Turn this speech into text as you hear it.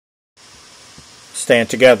stand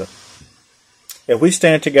together. If we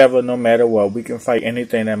stand together no matter what, we can fight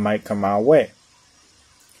anything that might come our way.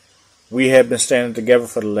 We have been standing together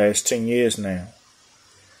for the last 10 years now.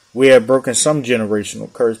 We have broken some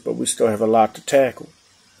generational curse, but we still have a lot to tackle.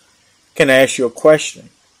 Can I ask you a question?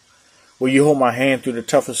 Will you hold my hand through the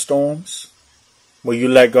toughest storms? Will you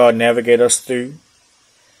let God navigate us through?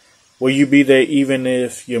 Will you be there even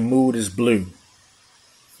if your mood is blue?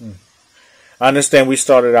 I understand we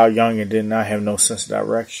started out young and did not have no sense of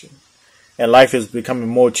direction. And life is becoming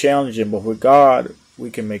more challenging, but with God,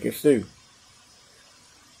 we can make it through.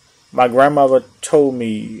 My grandmother told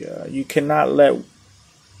me, you cannot let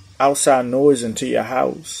outside noise into your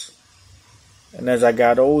house. And as I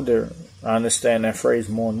got older, I understand that phrase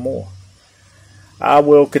more and more. I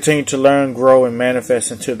will continue to learn, grow, and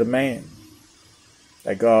manifest into the man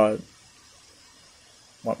that God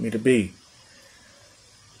wants me to be.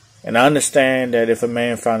 And I understand that if a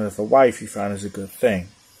man findeth a wife, he findeth a good thing.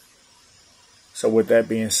 So with that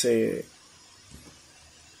being said,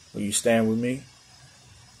 will you stand with me?